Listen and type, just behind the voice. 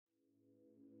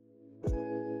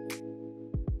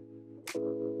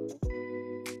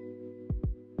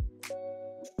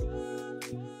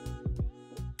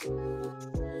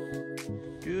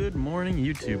Good morning,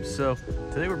 YouTube. So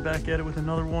today we're back at it with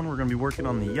another one. We're going to be working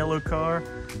on the yellow car.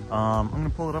 I'm going to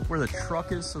pull it up where the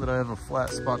truck is so that I have a flat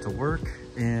spot to work.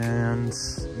 And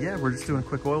yeah, we're just doing a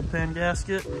quick oil pan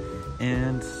gasket,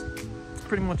 and that's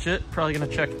pretty much it. Probably going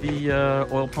to check the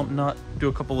oil pump nut, do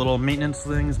a couple little maintenance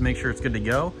things, make sure it's good to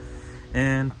go,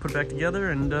 and put it back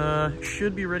together, and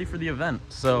should be ready for the event.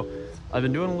 So I've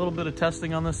been doing a little bit of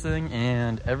testing on this thing,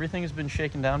 and everything has been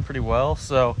shaken down pretty well.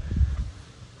 So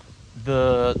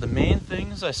the main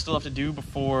things I still have to do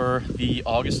before the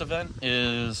August event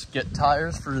is get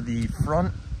tires for the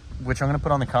front, which I'm going to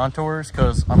put on the contours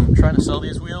because I'm trying to sell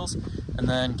these wheels, and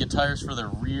then get tires for the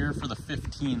rear for the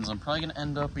 15s. I'm probably going to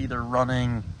end up either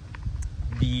running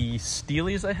the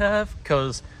Steelies I have,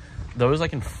 because those I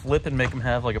can flip and make them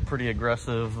have like a pretty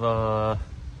aggressive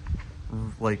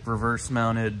like reverse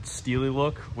mounted Steely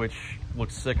look, which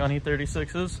looks sick on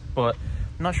E36s, but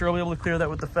I'm not sure I'll be able to clear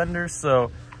that with the fenders, so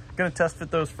I'm gonna test fit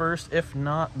those first. If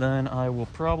not, then I will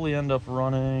probably end up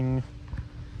running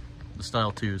the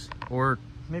Style 2s, or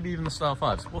maybe even the Style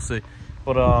 5s, we'll see.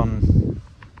 But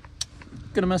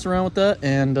gonna mess around with that,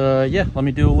 and yeah, let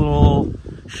me do a little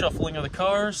shuffling of the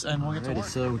cars and we'll get to work.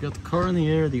 So we got the car in the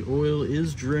air, the oil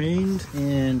is drained,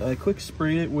 and I quick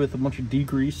sprayed it with a bunch of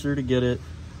degreaser to get it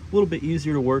a little bit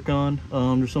easier to work on,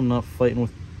 just so I'm not fighting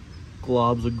with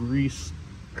globs of grease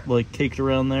like caked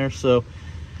around there. So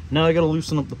now I gotta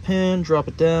loosen up the pan, drop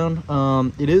it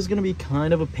down. It is gonna be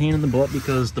kind of a pain in the butt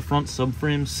because the front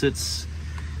subframe sits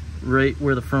right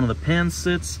where the front of the pan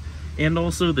sits, and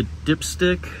also the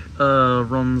dipstick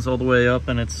runs all the way up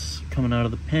and it's coming out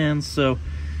of the pan. So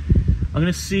I'm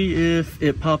gonna see if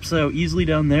it pops out easily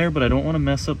down there, but I don't want to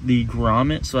mess up the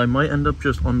grommet, so I might end up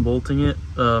just unbolting it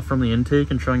from the intake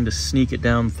and trying to sneak it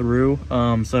down through, so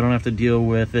I don't have to deal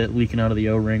with it leaking out of the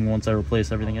O-ring once I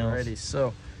replace everything else. Alrighty,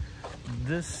 so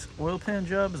this oil pan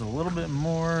job is a little bit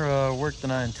more work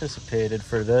than I anticipated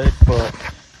for today, but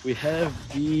we have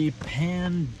the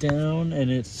pan down and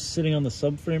it's sitting on the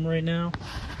subframe right now,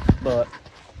 but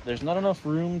there's not enough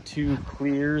room to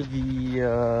clear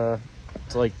the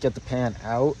to like get the pan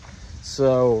out.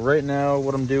 So right now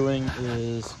what I'm doing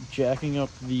is jacking up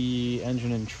the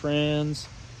engine and trans.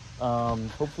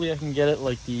 Hopefully I can get it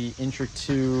like the inch or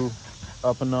two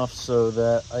up enough so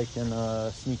that I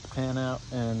can sneak the pan out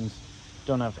and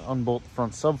don't have to unbolt the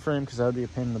front subframe, because that would be a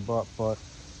pain in the butt. But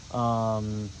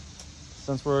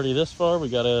since we're already this far, we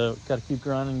gotta keep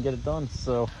grinding and get it done.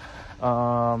 So yeah,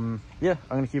 I'm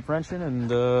gonna keep wrenching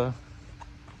and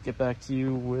get back to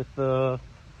you with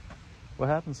what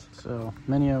happens. So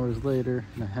many hours later,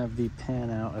 and I have the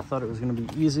pan out. I thought it was gonna be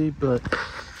easy, but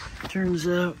turns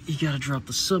out you gotta drop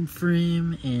the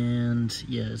subframe, and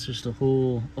yeah, it's just a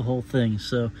whole thing.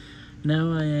 So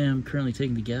now I am currently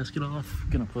taking the gasket off,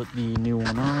 gonna put the new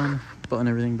one on, button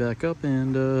everything back up,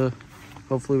 and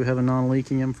hopefully we have a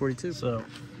non-leaking M42. So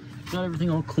got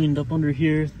everything all cleaned up under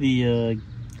here. The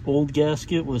old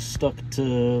gasket was stuck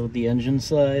to the engine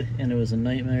side, and it was a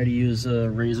nightmare to use a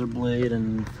razor blade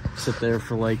and sit there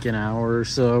for like an hour or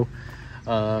so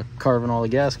carving all the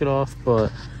gasket off.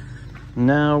 But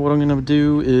now what I'm gonna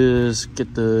do is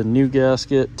get the new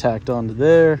gasket tacked onto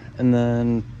there, and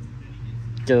then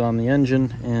get it on the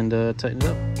engine and tighten it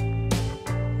up.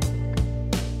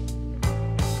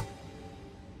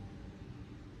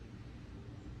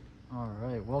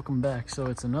 Alright, welcome back. So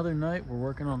it's another night, we're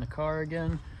working on the car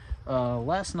again.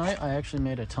 Last night I actually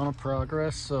made a ton of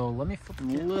progress, so let me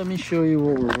show you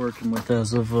what we're working with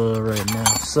as of right now.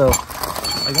 So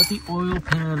I got the oil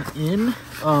pan in.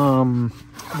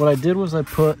 What I did was I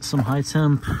put some high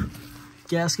temp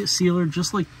gasket sealer,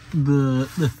 just like the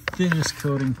thinnest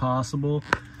coating possible,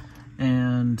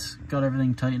 and got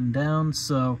everything tightened down.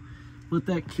 So let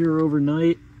that cure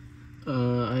overnight.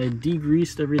 I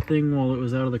degreased everything while it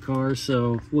was out of the car,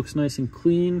 so looks nice and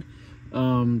clean.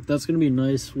 That's gonna be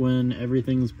nice when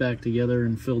everything's back together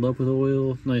and filled up with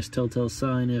oil. Nice telltale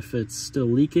sign if it's still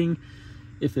leaking.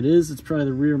 If it is, it's probably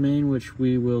the rear main, which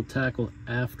we will tackle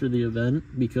after the event,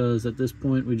 because at this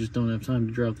point we just don't have time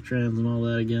to drop the trans and all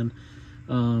that again.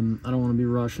 I don't want to be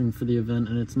rushing for the event,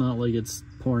 and it's not like it's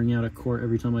pouring out a quart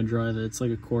every time I drive it. It's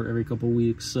like a quart every couple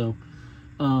weeks, so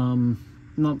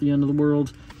not the end of the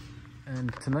world.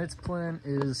 And tonight's plan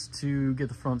is to get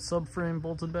the front subframe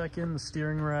bolted back in, the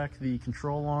steering rack, the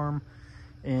control arm,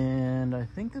 and I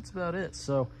think that's about it.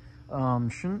 So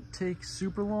shouldn't take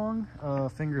super long,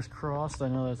 fingers crossed. I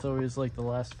know that's always like the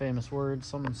last famous word.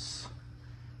 Something's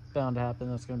bound to happen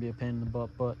that's going to be a pain in the butt,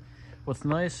 but what's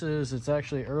nice is it's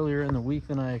actually earlier in the week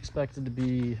than I expected to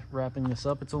be wrapping this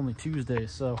up. It's only Tuesday,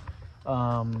 so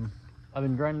I've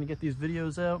been grinding to get these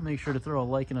videos out. Make sure to throw a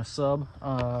like and a sub,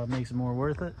 makes it more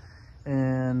worth it.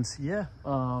 And yeah,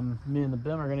 me and the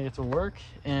BIM are gonna get to work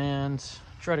and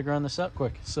try to grind this out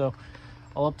quick. So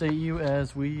I'll update you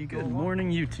as we go. Good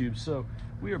morning, YouTube. So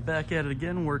we are back at it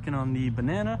again, working on the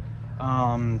banana.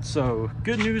 So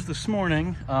good news this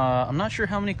morning. I'm not sure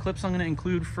how many clips I'm gonna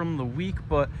include from the week,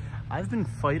 but I've been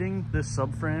fighting this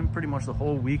subframe pretty much the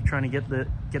whole week, trying to get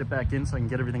it back in so I can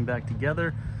get everything back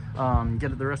together,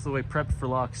 get it the rest of the way prepped for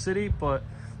Lock City. But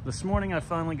this morning I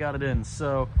finally got it in.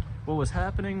 So what was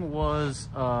happening was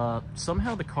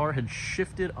somehow the car had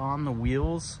shifted on the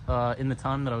wheels in the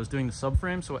time that I was doing the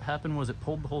subframe. So what happened was it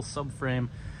pulled the whole subframe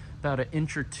about an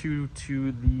inch or two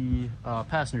to the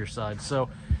passenger side. So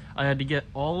I had to get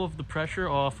all of the pressure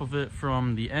off of it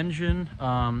from the engine.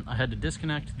 I had to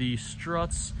disconnect the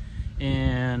struts,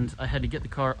 and I had to get the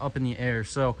car up in the air.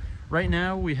 So right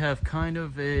now we have kind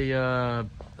of a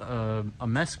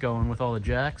mess going with all the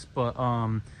jacks, but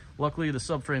luckily the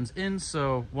subframe's in.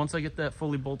 So once I get that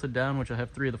fully bolted down, which I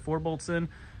have 3 of the 4 bolts in,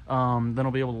 then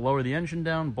I'll be able to lower the engine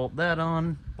down, bolt that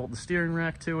on, bolt the steering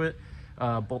rack to it,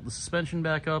 bolt the suspension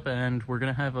back up, and we're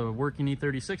gonna have a working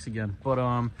E36 again. But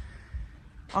I'm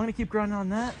gonna keep grinding on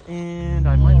that, and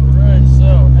I might. Alright,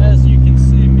 so as you can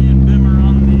see, me and Bim are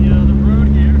on the road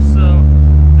here. So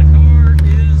the car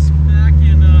is back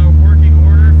in working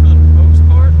order for the most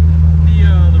part.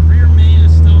 The rear main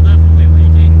is still definitely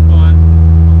leaking, but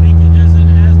the leakage isn't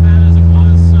as bad as it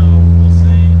was. So we'll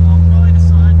see. I'll probably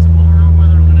decide tomorrow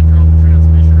whether I'm gonna drop the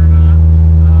transmission or not.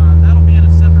 That'll be in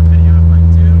a separate video if I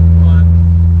do, but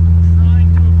I'm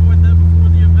trying to avoid that before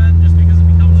the event, just because it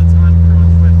becomes a time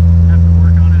crunch with having to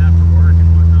work on it after work and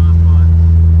whatnot. But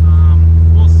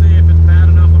we'll see. If it's bad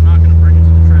enough, I'm not going to bring it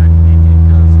to the track leaking,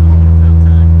 because I don't want to fail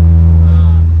tag.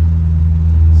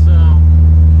 So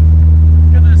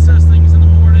gonna assess things in the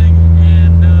morning,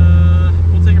 and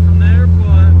we'll take it from there.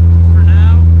 But for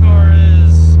now, car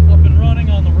is up and running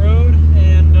on the road,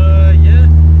 and yeah,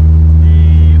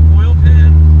 the oil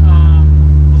pan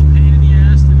was a pain in the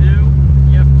ass to do.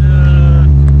 You have to,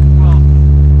 well,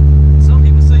 some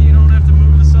people say you don't have to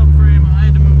move the subframe. I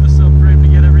had to move the subframe to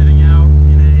get everything out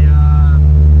in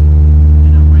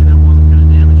a way that wasn't going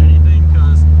to damage anything,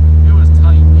 because it was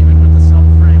tight even with the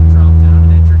subframe dropped down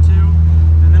an inch or two.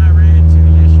 And then I ran into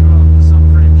the issue of the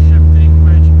subframe shifting,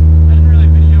 which I didn't really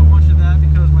video much of that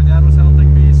because my dad was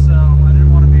helping me, so I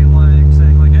didn't want to be like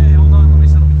saying like, hey, hold on, let me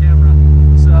set up the camera.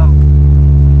 So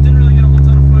didn't really get a whole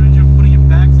ton of footage of putting it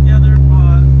back together,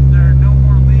 but there are no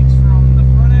more leaks from the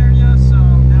front area, so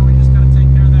now we just got to take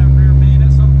care of that rear main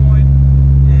at some point.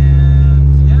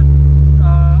 And yeah,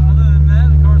 other than that,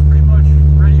 the car's pretty much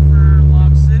ready for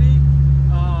Lock City.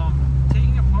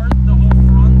 Taking apart the whole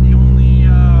front, the only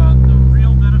the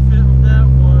real benefit of that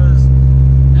was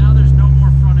now there's no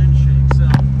more front end shake. So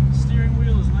the steering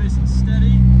wheel is nice and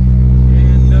steady,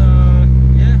 and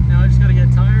yeah, now I just got to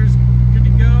get tires good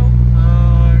to go.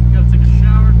 Got to take a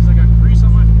shower because I got grease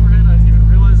on my forehead. I didn't even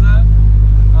realize that.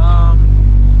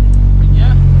 But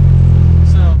yeah,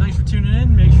 so thanks for tuning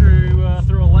in. Make sure you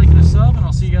throw a like and a sub, and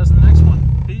I'll see you guys in the next one.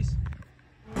 Peace.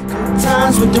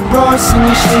 Times with the bros and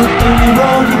the shit, and we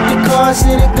roll with the cars,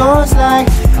 and it goes like,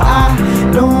 I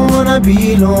don't wanna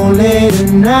be lonely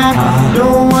tonight.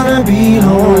 Don't wanna be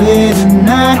lonely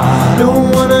tonight.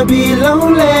 Don't wanna be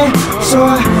lonely. So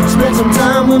I spend some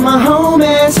time with my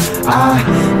homies. I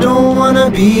don't wanna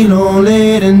be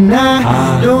lonely tonight.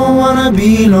 Don't wanna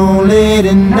be lonely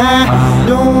tonight.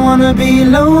 Don't wanna be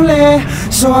lonely.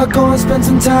 So I go and spend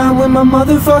some time with my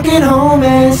motherfucking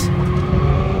homies.